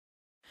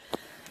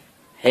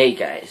Hey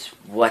guys,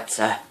 what's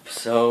up?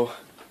 So,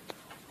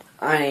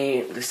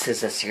 this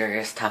is a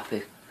serious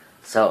topic.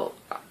 So,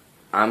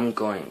 I'm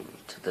going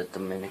to the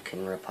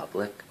Dominican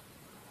Republic.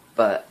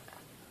 But,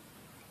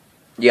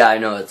 yeah, I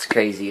know it's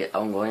crazy.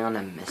 I'm going on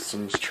a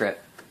missions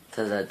trip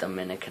to the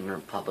Dominican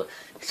Republic.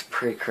 It's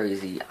pretty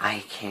crazy.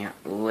 I can't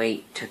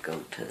wait to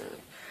go to the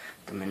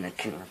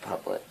Dominican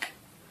Republic.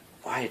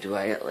 Why do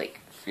I,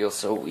 feel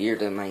so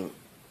weird in my...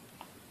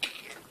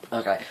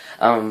 Okay,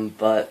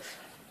 but...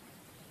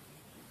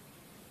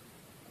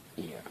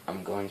 yeah,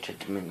 I'm going to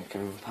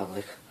Dominican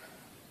Republic.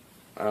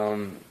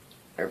 I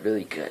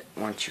really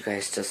want you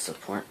guys to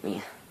support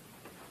me.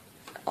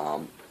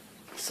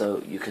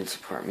 So you can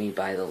support me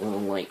by the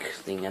little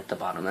thing at the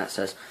bottom that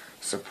says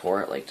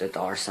support, like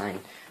the $sign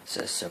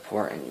says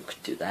support, and you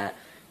could do that.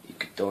 You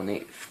could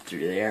donate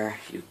through there.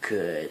 You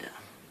could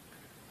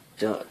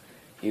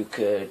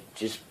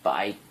just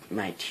buy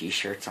my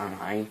t-shirts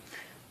online.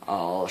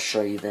 I'll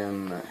show you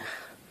them.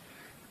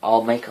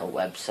 I'll make a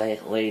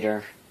website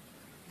later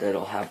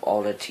that'll have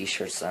all the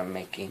t-shirts that I'm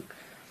making.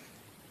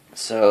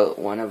 So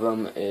one of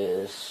them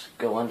is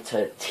go on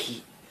to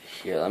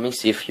here. Let me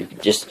see if you can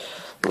just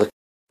look,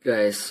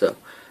 guys. So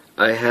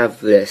I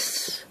have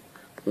this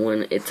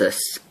one. It's a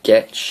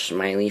sketch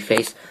smiley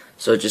face.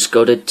 So just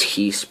go to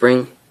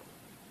Teespring,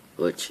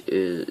 which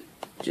is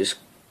just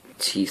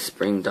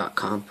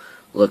teespring.com.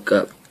 Look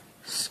up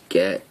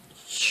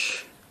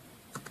sketch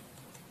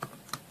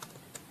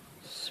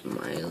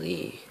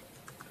smiley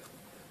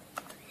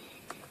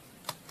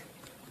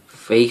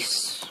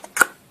face,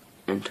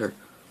 enter.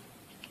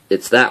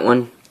 It's that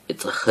one.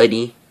 It's a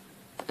hoodie,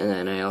 and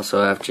then I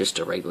also have just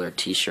a regular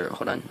t-shirt.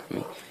 Hold on,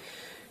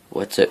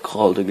 what's it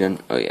called again?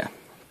 Oh yeah,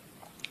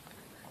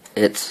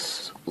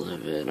 it's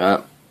Live It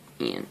Up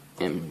and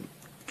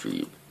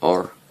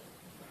MDR.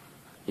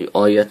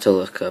 All you have to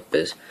look up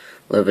is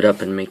Live It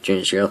Up and Make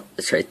Dreams Real.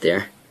 It's right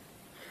there.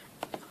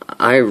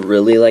 I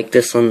really like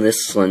this one.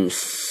 This one's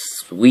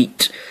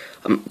sweet.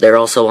 They're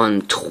also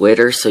on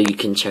Twitter, so you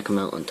can check them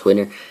out on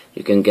Twitter.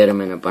 You can get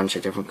them in a bunch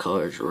of different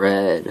colors.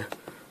 Red,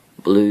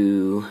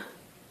 blue.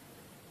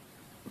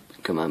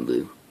 Come on,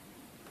 blue.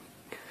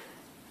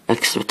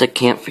 Except I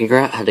can't figure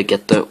out how to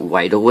get the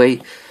white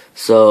away.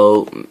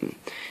 So,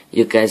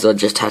 you guys will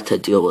just have to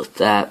deal with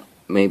that.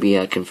 Maybe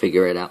I can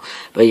figure it out.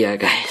 But yeah,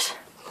 guys.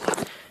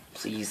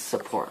 Please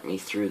support me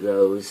through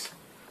those.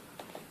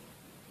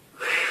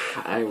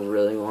 I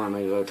really want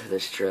to go to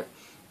this trip.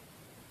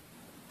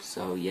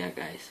 So, yeah,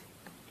 guys.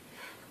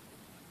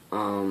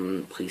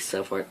 Please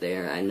support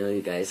there. I know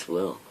you guys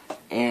will.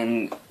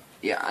 And,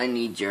 yeah, I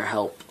need your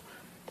help.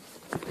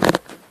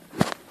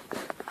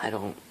 I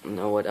don't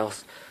know what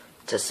else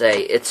to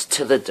say. It's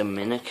to the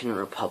Dominican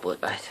Republic.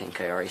 I think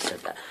I already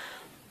said that.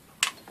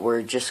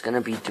 We're just going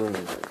to be doing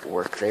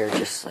work there.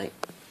 Just,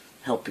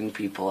 helping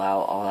people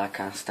out. All that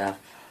kind of stuff.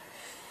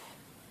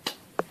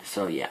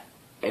 So, yeah.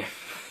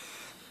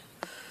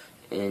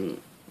 And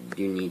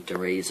you need to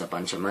raise a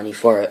bunch of money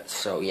for it.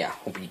 So, yeah.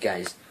 Hope you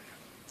guys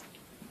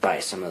buy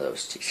some of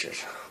those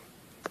t-shirts.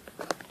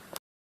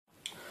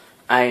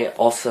 I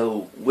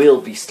also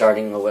will be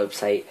starting a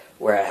website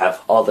where I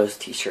have all those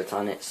t-shirts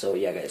on it. So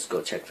yeah, guys,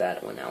 go check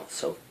that one out.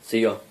 So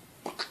see ya.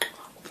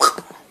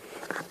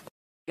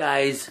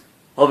 Guys,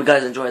 hope you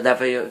guys enjoyed that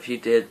video. If you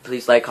did,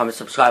 please like, comment,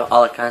 subscribe,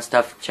 all that kind of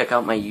stuff. Check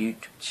out my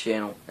YouTube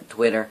channel and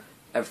Twitter,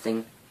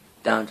 everything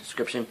down in the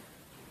description.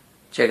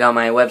 Check out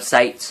my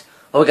websites.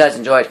 Hope you guys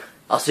enjoyed.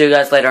 I'll see you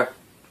guys later.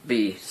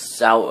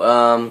 Peace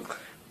out.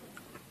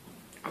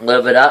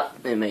 Live it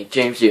up and make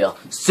James real.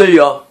 See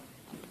ya.